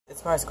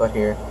It's my Squad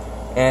here,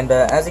 and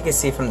as you can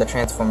see from the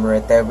Transformer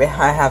right there,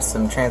 I have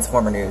some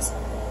Transformer news.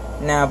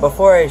 Now,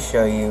 before I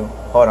show you,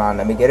 hold on,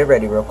 let me get it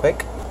ready real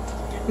quick.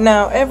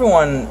 Now,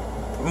 everyone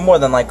more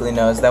than likely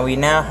knows that we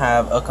now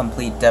have a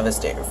complete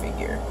Devastator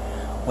figure,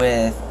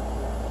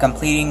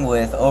 completing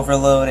with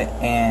Overload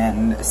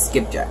and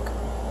Skipjack.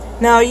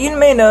 Now, you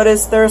may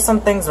notice there are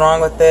some things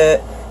wrong with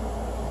it.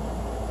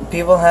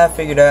 People have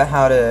figured out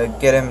how to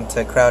get him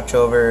to crouch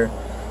over,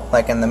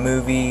 like in the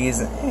movies,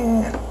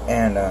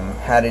 and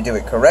how to do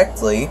it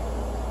correctly.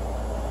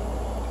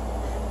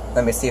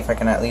 Let me see if I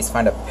can at least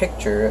find a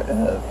picture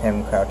of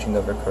him crouching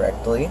over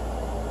correctly.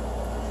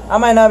 I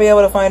might not be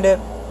able to find it,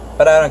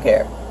 but I don't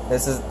care.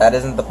 That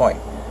isn't the point.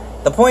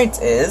 The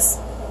point is,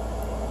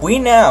 we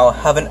now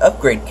have an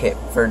upgrade kit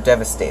for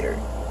Devastator.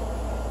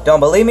 Don't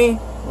believe me?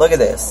 Look at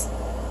this.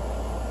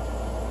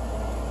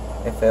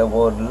 If it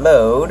would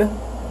load,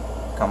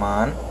 come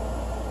on.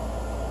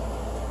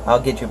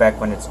 I'll get you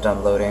back when it's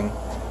done loading.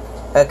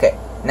 Okay,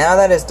 now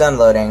that it's done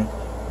loading,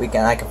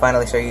 I can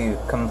finally show you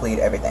complete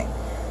everything.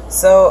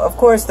 So, of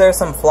course, there are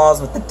some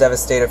flaws with the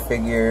Devastator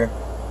figure.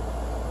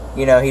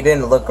 You know, he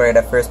didn't look great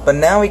at first, but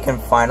now we can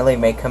finally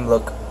make him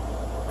look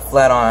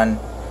flat on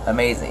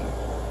amazing.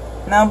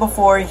 Now,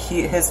 before,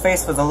 his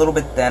face was a little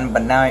bit thin,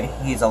 but now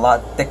he's a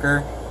lot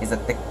thicker. He's a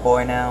thick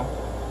boy now.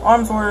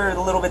 Arms were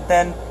a little bit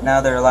thin,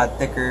 now they're a lot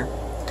thicker.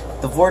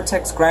 The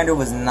Vortex Grinder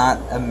was not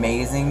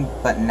amazing,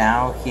 but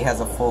now he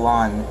has a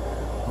full-on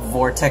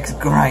Vortex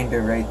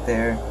Grinder right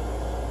there.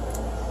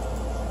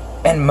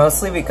 And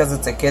mostly because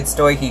it's a kid's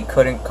toy, he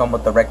couldn't come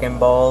with the wrecking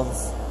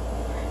balls.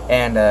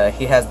 And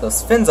he has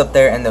those fins up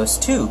there and those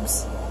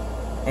tubes.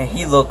 And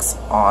he looks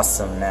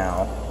awesome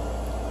now.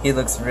 He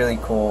looks really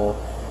cool.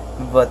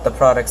 But the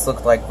products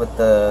look like with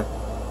the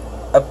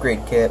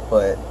upgrade kit,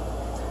 but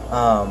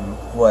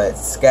what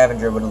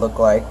Scavenger would look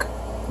like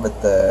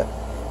with the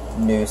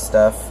new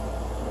stuff.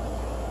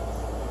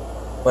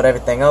 What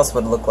everything else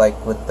would look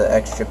like with the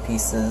extra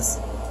pieces.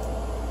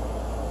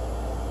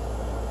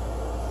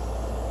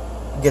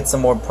 Get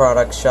some more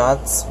product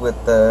shots with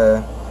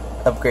the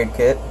upgrade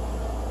kit.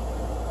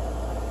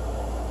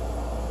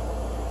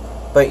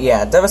 But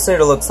yeah,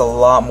 Devastator looks a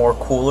lot more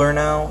cooler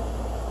now,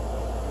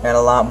 and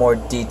a lot more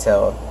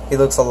detailed. He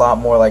looks a lot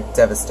more like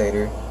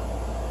Devastator.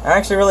 I'm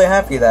actually really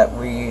happy that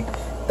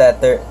that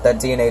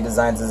DNA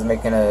Designs is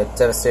making a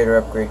Devastator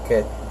upgrade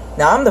kit.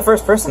 Now, I'm the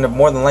first person to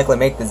more than likely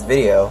make this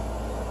video,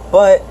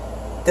 but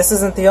this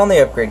isn't the only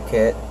upgrade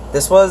kit.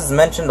 This was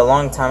mentioned a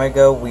long time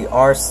ago. We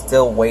are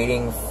still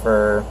waiting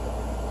for...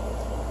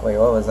 Wait,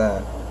 what was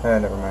that? Oh,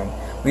 never mind.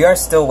 We are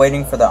still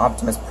waiting for the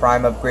Optimus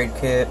Prime upgrade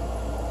kit,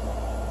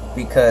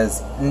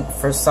 because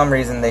for some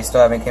reason they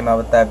still haven't came out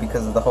with that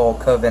because of the whole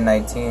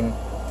COVID-19.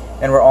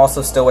 And we're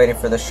also still waiting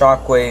for the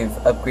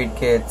Shockwave upgrade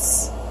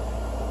kits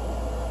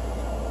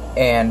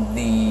and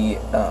the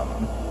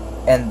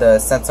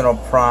Sentinel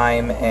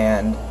Prime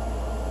and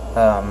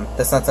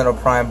the Sentinel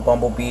Prime,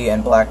 Bumblebee,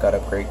 and Blackout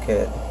upgrade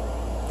kit.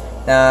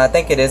 Now, I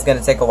think it is going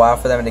to take a while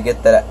for them to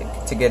get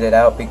it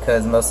out,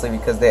 mostly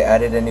because they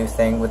added a new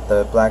thing with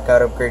the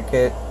Blackout upgrade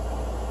kit.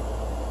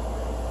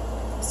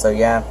 So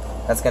yeah,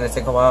 that's going to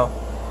take a while,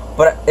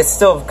 but it's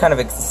still kind of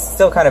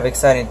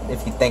exciting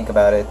if you think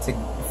about it,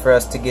 for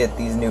us to get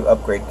these new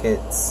upgrade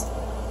kits.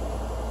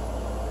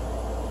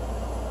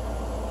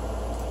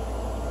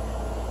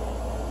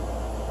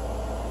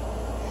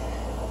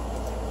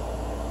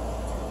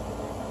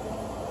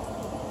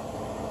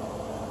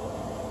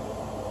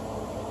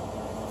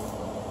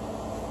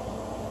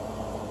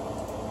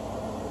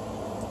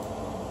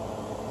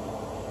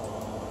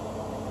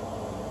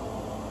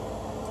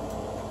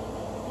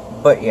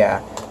 But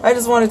yeah, I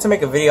just wanted to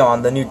make a video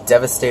on the new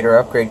Devastator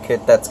upgrade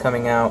kit that's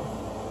coming out.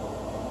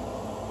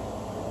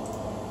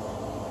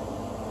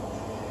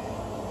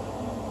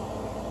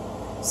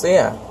 So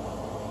yeah.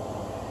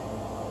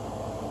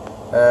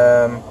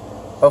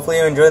 Hopefully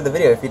you enjoyed the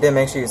video. If you did,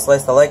 make sure you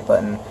slice the like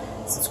button.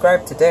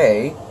 Subscribe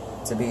today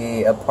to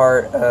be a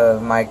part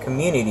of my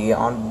community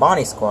on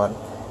Bonnie Squad.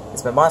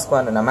 It's been Bonnie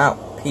Squad, and I'm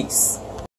out. Peace.